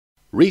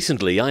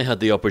Recently, I had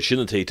the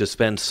opportunity to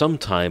spend some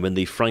time in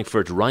the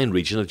Frankfurt Rhine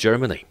region of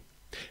Germany.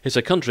 It's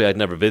a country I'd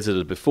never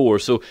visited before,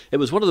 so it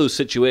was one of those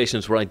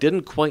situations where I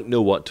didn't quite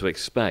know what to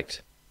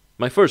expect.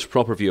 My first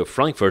proper view of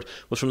Frankfurt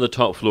was from the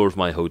top floor of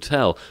my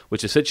hotel,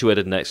 which is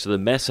situated next to the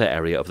Messe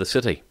area of the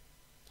city.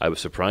 I was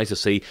surprised to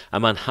see a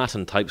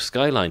Manhattan-type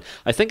skyline.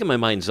 I think in my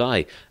mind's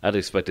eye, I'd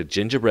expected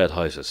gingerbread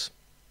houses.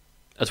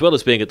 As well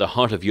as being at the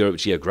heart of Europe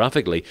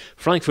geographically,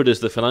 Frankfurt is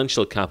the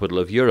financial capital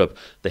of Europe.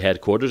 The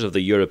headquarters of the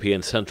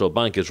European Central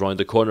Bank is round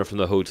the corner from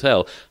the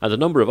hotel, and a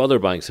number of other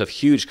banks have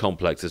huge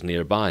complexes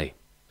nearby.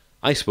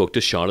 I spoke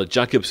to Charlotte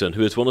Jacobson,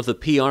 who is one of the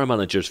PR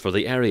managers for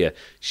the area.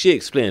 She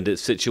explained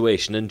its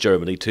situation in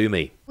Germany to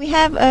me. We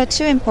have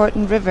two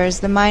important rivers,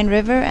 the Main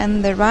River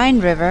and the Rhine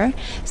River.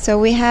 So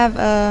we have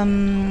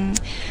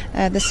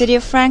the city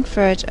of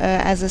Frankfurt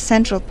as a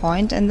central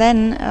point, and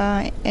then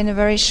in a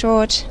very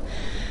short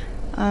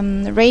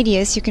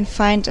radius you can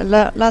find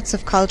lots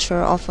of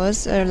cultural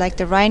offers, like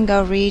the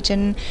Rheingau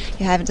region.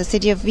 You have the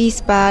city of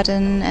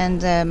Wiesbaden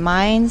and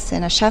Mainz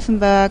and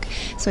Aschaffenburg.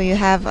 So you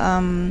have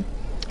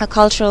a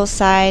cultural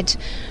side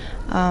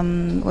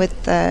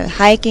with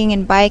hiking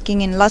and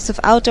biking and lots of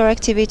outdoor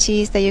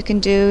activities that you can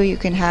do. You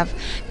can have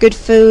good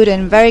food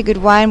and very good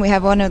wine. We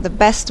have one of the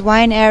best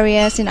wine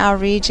areas in our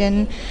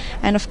region,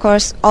 and of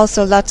course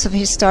also lots of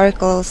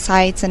historical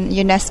sites and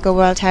UNESCO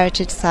World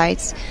Heritage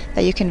sites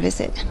that you can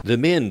visit. The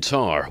main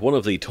tower, one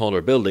of the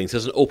taller buildings,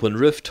 has an open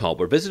rooftop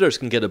where visitors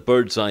can get a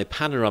bird's-eye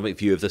panoramic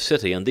view of the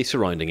city and the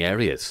surrounding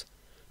areas.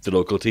 The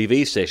local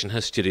TV station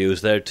has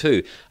studios there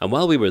too, and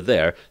while we were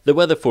there, the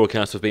weather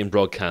forecast was being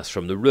broadcast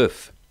from the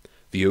roof.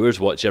 Viewers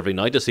watch every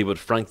night to see what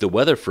Frank the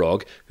Weather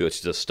Frog, which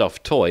is a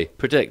stuffed toy,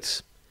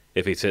 predicts.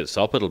 If he sits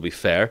up, it'll be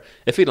fair.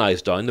 If he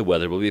lies down, the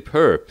weather will be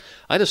poor.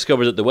 I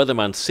discovered that the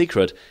weatherman's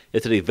secret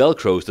is that he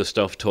velcros the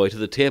stuffed toy to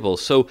the table,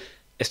 so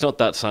it's not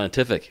that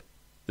scientific.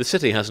 The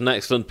city has an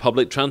excellent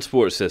public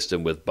transport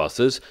system with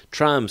buses,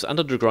 trams and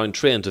underground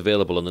trains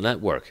available on the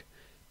network.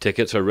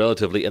 Tickets are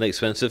relatively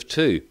inexpensive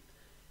too.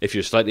 If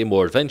you're slightly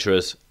more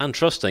adventurous and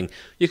trusting,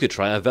 you could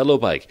try a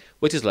velobike,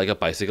 which is like a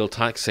bicycle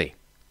taxi.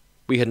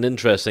 We had an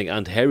interesting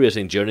and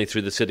hair-raising journey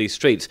through the city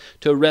streets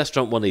to a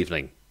restaurant one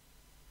evening.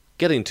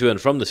 Getting to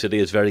and from the city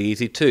is very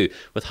easy too,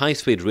 with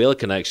high-speed rail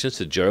connections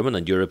to German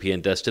and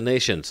European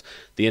destinations.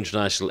 The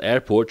international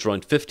airport's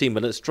around 15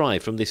 minutes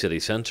drive from the city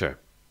centre.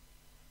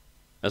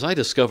 As I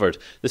discovered,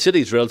 the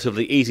city is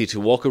relatively easy to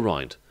walk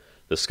around.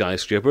 The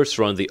skyscrapers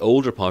surround the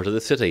older part of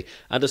the city,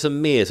 and it's a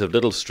maze of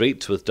little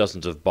streets with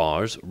dozens of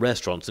bars,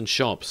 restaurants and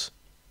shops.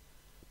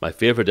 My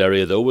favourite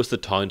area though was the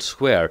town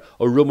square,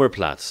 or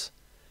Römerplatz.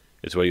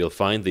 It's where you'll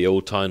find the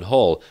old town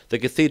hall, the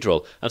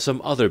cathedral and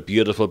some other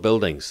beautiful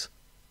buildings.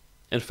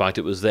 In fact,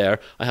 it was there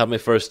I had my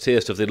first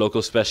taste of the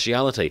local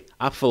speciality,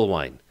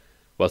 Apfelwein,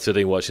 while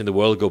sitting watching the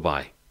world go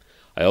by.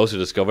 I also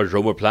discovered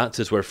Römerplatz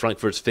is where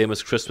Frankfurt's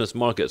famous Christmas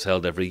market's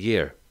held every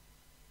year.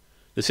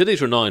 The city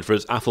is renowned for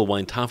its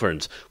Apfelwein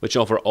taverns, which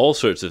offer all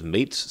sorts of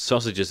meats,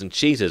 sausages and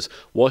cheeses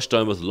washed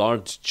down with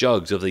large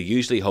jugs of the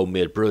usually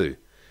homemade brew.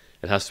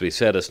 It has to be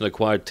said it's an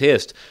acquired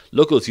taste.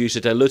 Locals usually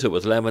dilute it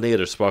with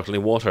lemonade or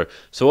sparkling water,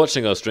 so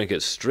watching us drink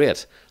it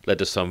straight led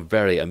to some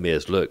very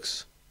amazed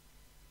looks.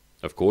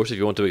 Of course, if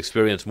you want to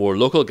experience more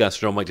local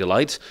gastronomic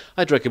delights,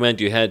 I'd recommend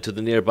you head to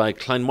the nearby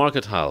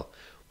Kleinmarkethalle,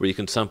 where you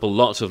can sample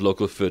lots of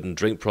local food and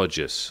drink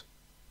produce.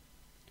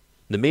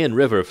 The main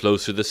river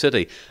flows through the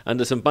city, and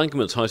its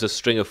embankments house a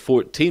string of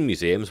 14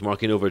 museums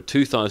marking over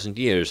 2,000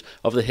 years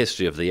of the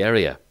history of the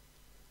area.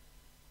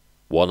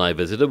 One I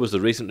visited was the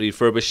recently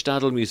refurbished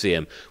Stadel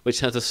Museum, which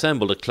has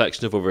assembled a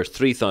collection of over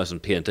 3,000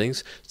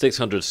 paintings,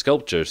 600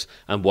 sculptures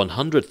and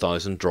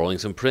 100,000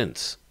 drawings and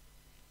prints.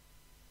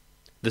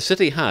 The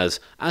city has,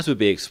 as would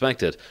be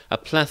expected, a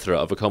plethora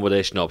of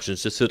accommodation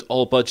options to suit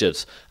all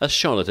budgets, as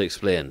Charlotte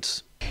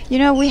explains. You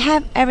know, we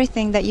have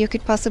everything that you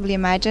could possibly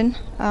imagine.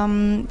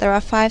 There are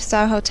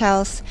 5-star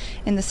hotels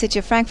in the city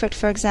of Frankfurt,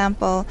 for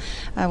example.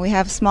 We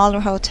have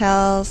smaller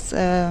hotels,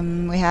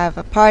 we have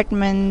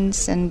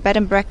apartments and bed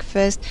and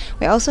breakfast.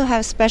 We also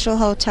have special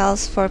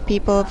hotels for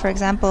people, for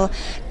example,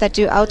 that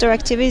do outdoor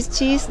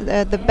activities,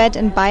 the bed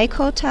and bike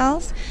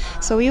hotels.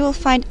 So you will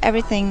find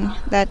everything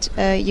that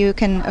you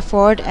can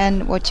afford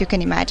and what you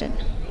can imagine.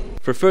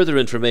 For further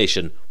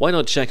information, why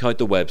not check out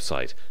the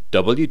website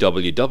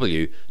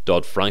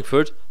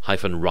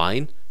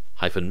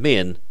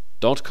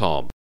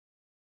www.frankfurt-rhine-main.com.